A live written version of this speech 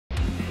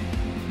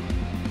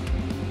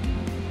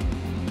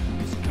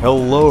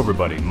Hello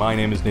everybody, my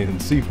name is Nathan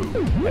Sifu,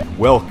 and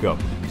welcome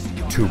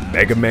to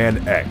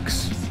Megaman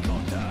X.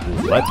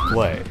 Let's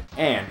play.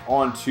 And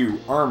on to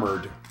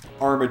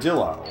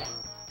Armadillo.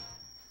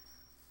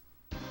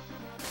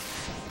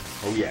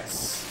 Oh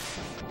yes.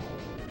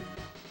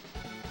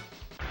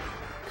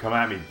 Come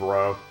at me,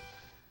 bro.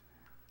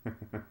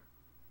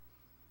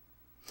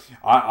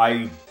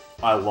 I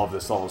love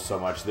this level so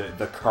much.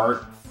 The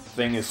cart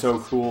thing is so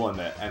cool, and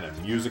the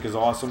music is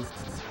awesome.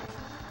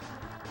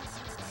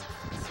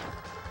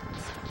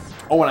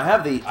 Oh, and I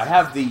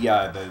have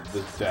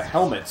the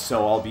helmet,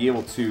 so I'll be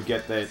able to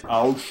get the...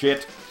 Oh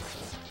shit!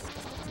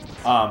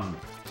 I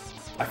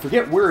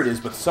forget where it is,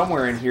 but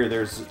somewhere in here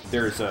there's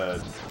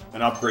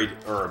an upgrade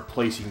or a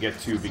place you can get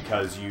to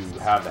because you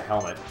have the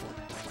helmet.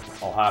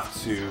 I'll have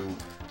to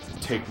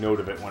take note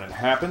of it when it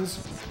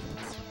happens.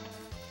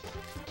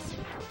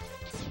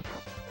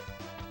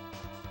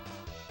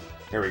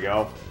 Here we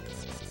go.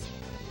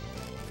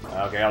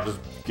 Okay, I'll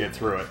just get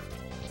through it.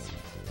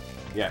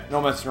 Yeah,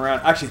 no messing around.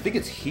 Actually, I think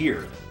it's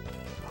here.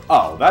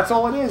 Oh, that's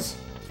all it is?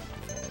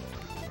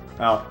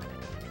 Well,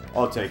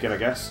 I'll take it, I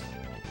guess.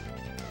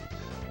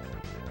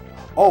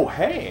 Oh,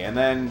 hey, and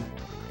then...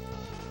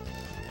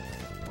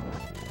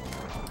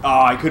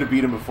 Oh, I could have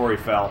beat him before he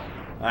fell.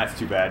 That's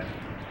too bad.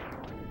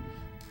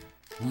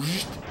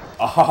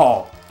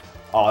 Oh,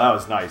 that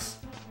was nice.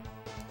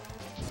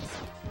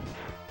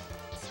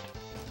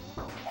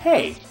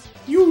 Hey,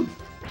 you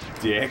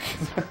dick.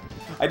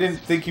 I didn't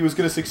think he was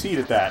going to succeed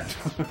at that.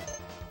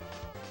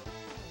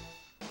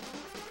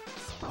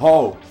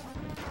 Oh.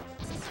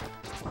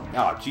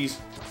 Oh, jeez.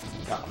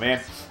 Oh, man.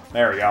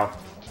 There we go.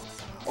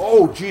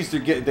 Oh, jeez,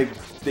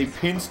 they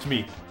pinched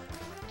me.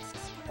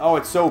 Oh,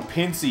 it's so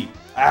pincy.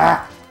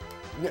 Ah!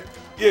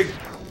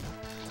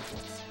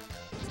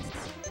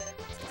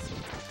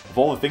 Of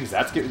all the things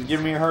that's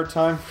giving me a hard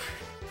time.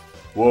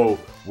 Whoa,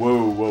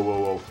 whoa, whoa, whoa,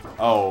 whoa.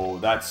 Oh,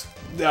 that's...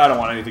 I don't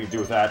want anything to do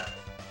with that.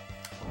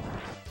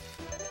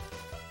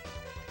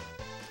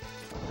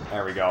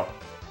 There we go.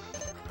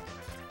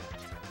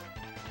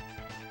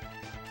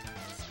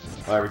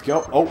 There we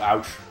go. Oh,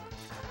 ouch.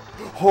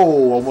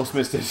 Oh, almost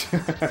missed it.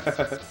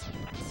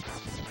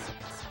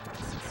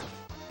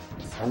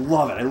 I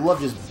love it. I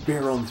love just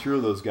barreling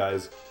through those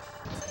guys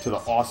to the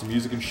awesome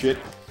music and shit.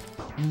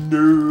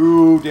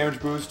 No damage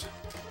boost.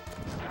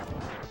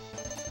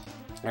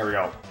 There we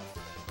go.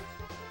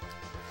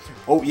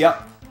 Oh,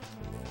 yep.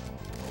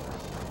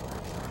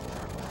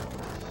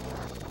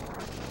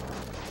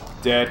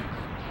 Dead.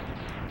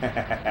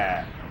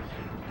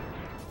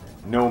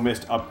 No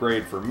missed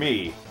upgrade for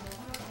me.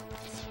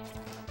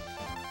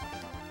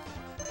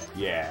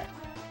 Yeah.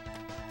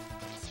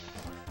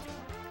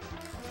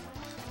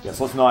 Yes,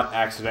 let's not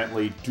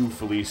accidentally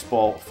doofily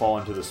fall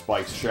into the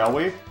spikes, shall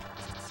we?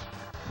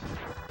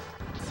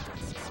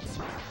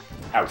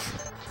 Ouch.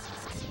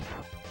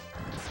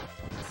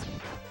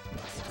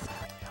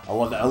 I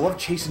love that. I love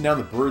chasing down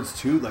the birds,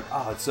 too. Like,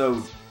 oh, it's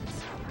so...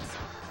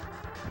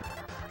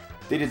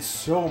 They did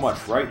so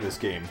much right in this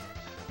game.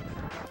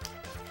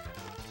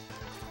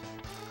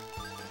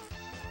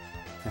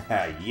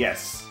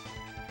 Yes.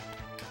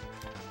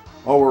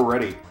 Oh, we're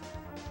ready.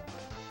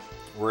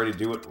 We're ready to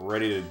do it. We're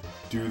ready to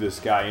do this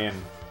guy in.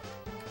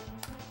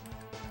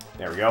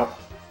 There we go.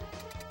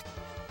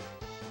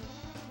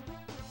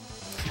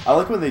 I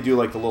like when they do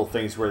like the little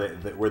things where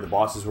the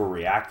bosses will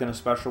react in a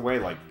special way,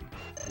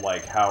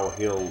 like how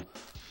he'll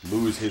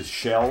lose his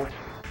shell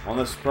on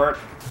this part.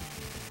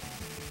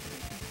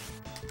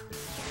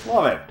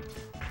 Love it.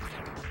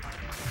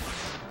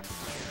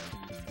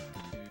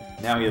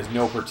 Now he has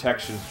no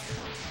protection.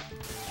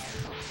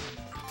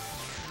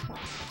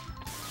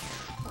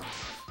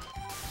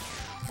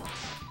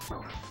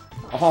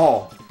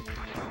 Oh,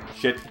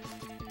 shit.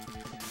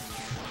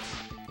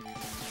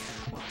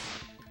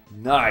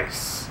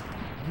 Nice.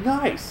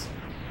 Nice.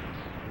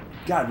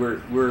 God,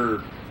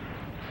 we're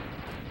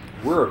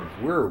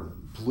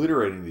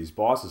obliterating these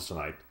bosses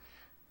tonight.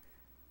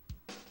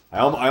 I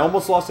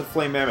almost lost at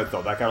Flame Mammoth,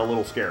 though. That got a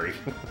little scary.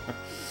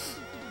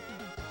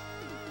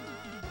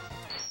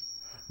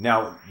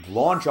 Now,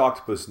 Launch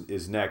Octopus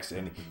is next,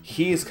 and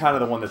he's kind of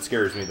the one that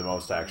scares me the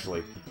most,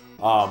 actually.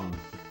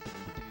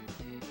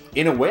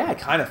 In a way, I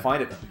kind of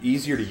find it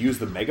easier to use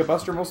the Mega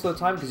Buster most of the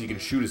time, because you can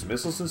shoot his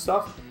missiles and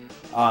stuff.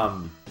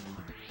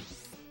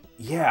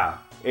 Yeah,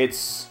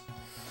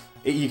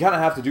 you kind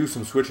of have to do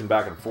some switching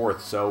back and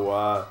forth,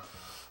 so,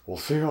 we'll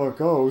see how it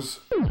goes.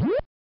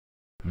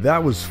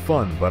 That was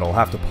fun, but I'll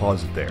have to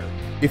pause it there.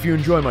 If you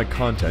enjoy my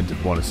content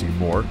and want to see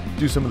more,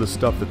 do some of the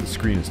stuff that the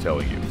screen is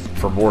telling you.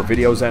 For more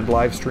videos and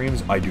live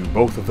streams, I do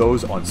both of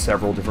those on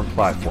several different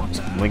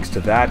platforms. Links to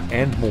that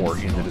and more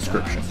in the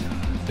description.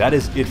 That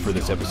is it for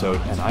this episode,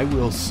 and I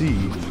will see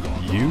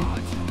you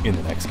in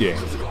the next game.